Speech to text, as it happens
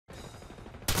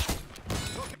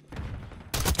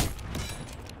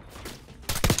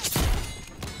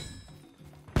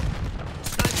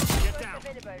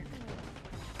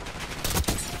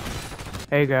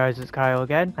Hey guys, it's Kyle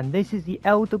again, and this is the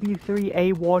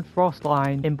LW3A1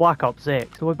 FROSTLINE in Black Ops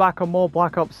 6. So we're back on more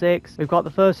Black Ops 6. We've got the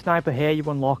first sniper here you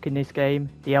unlock in this game,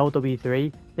 the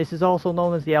LW3. This is also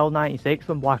known as the L96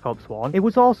 from Black Ops 1. It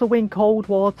was also in Cold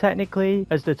War technically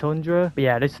as the Tundra. But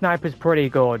yeah, this sniper's pretty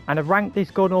good. And I've ranked this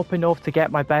gun up enough to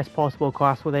get my best possible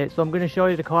class with it. So I'm going to show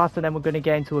you the class and then we're going to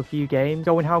get into a few games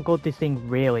showing how good this thing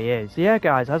really is. So yeah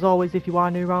guys, as always, if you are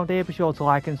new around here, be sure to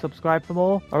like and subscribe for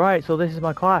more. Alright, so this is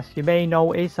my class. You may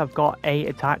notice I've got 8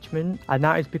 attachments. And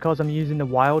that is because I'm using the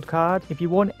wildcard. If you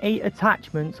want 8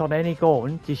 attachments on any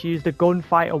gun, just use the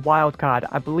gunfighter wildcard.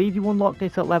 I believe you unlock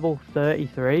this at level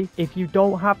 33. If you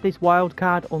don't have this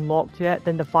wildcard unlocked yet,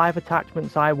 then the 5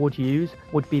 attachments I would use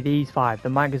would be these 5. The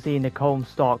magazine, the cone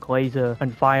stock, laser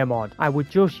and fire mod. I would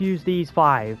just use these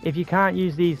 5 if you can't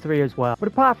use these 3 as well. But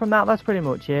apart from that, that's pretty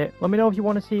much it. Let me know if you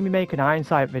want to see me make an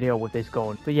ironsight video with this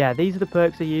gun. But yeah, these are the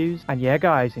perks I use. And yeah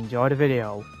guys, enjoy the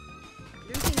video.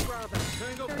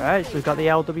 Right, so we've got the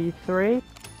LW3.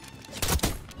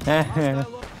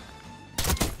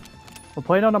 We're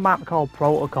playing on a map called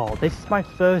Protocol. This is my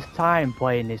first time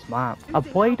playing this map. I've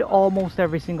played almost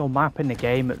every single map in the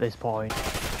game at this point.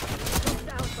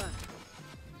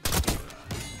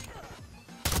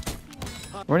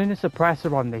 Running a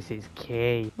suppressor on this is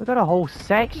key. We've got a whole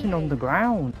section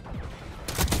underground.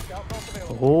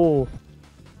 Oh.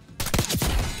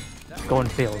 This gun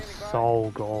feels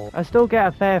so good. I still get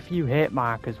a fair few hit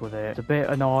markers with it. It's a bit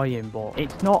annoying, but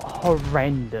it's not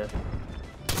horrendous.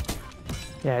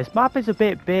 Yeah, this map is a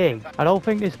bit big. I don't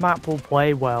think this map will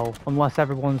play well unless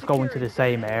everyone's going to the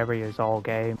same areas all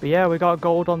game. But yeah, we got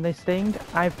gold on this thing.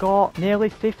 I've got nearly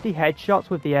 50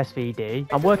 headshots with the SVD.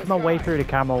 I'm working my way through the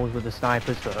camos with the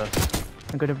snipers first.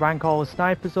 I'm going to rank all the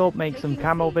snipers up, make some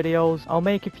camo videos. I'll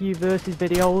make a few versus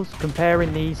videos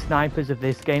comparing these snipers of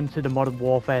this game to the Modern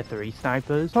Warfare 3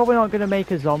 snipers. Probably not going to make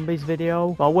a zombies video,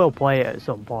 but I will play it at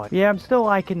some point. Yeah, I'm still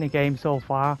liking the game so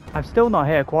far. I've still not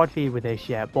hit a quad feed with this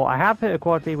yet, but I have hit a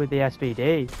quad feed with the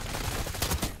SVD.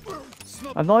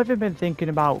 I've not even been thinking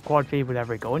about quad feed with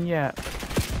every gun yet.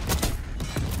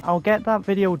 I'll get that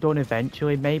video done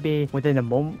eventually, maybe within a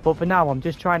month, but for now I'm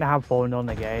just trying to have fun on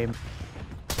the game.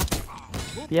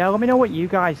 Yeah, let me know what you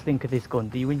guys think of this gun.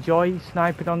 Do you enjoy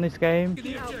sniping on this game?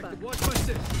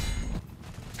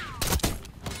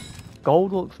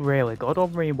 Gold looks really good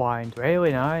on rewind,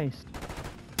 really nice.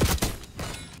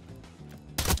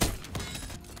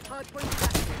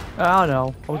 I don't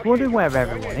know, I was wondering where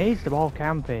everyone is, they're all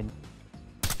camping.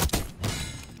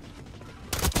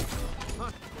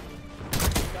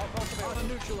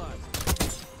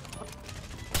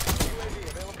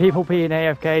 People being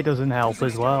AFK doesn't help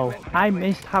as well. I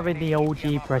missed having the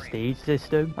OG prestige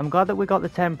system. I'm glad that we got the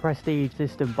 10 prestige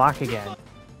system back again.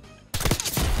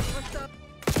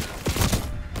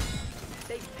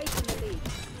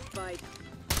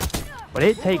 But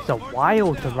it takes a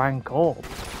while to rank up.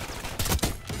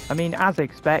 I mean, as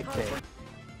expected.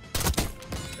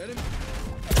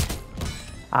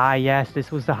 Ah yes, this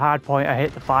was the hard point I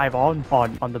hit the 5 on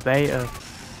the beta.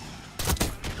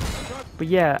 But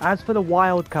yeah, as for the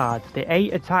wildcards, the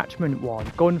 8 attachment one,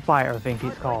 gunfighter I think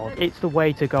it's called, it's the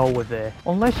way to go with it.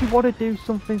 Unless you want to do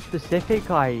something specific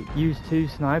like use 2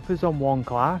 snipers on 1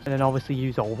 class and then obviously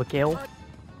use overkill.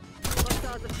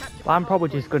 But I'm probably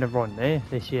just going to run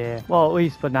this year. Well, at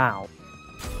least for now.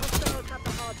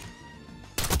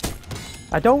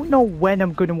 I don't know when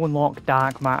I'm going to unlock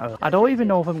dark matter. I don't even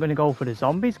know if I'm going to go for the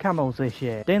zombies camos this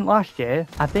year. Didn't last year.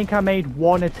 I think I made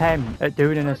 1 attempt at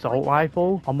doing an assault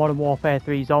rifle on Modern Warfare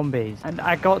 3 zombies. And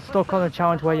I got stuck on a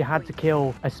challenge where you had to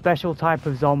kill a special type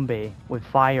of zombie with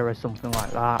fire or something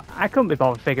like that. I couldn't be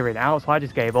bothered figuring it out, so I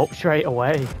just gave up straight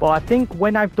away. But I think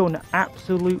when I've done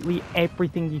absolutely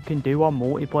everything you can do on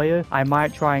multiplayer, I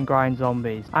might try and grind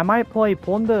zombies. I might play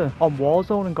Plunder on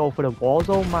Warzone and go for the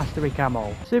Warzone Mastery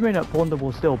camo. Assuming that Plunder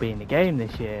will still be in the game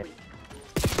this year.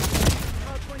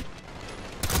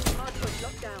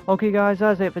 Okay guys,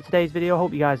 that's it for today's video.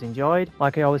 Hope you guys enjoyed.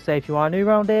 Like I always say, if you are new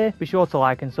around here, be sure to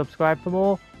like and subscribe for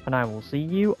more, and I will see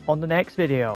you on the next video.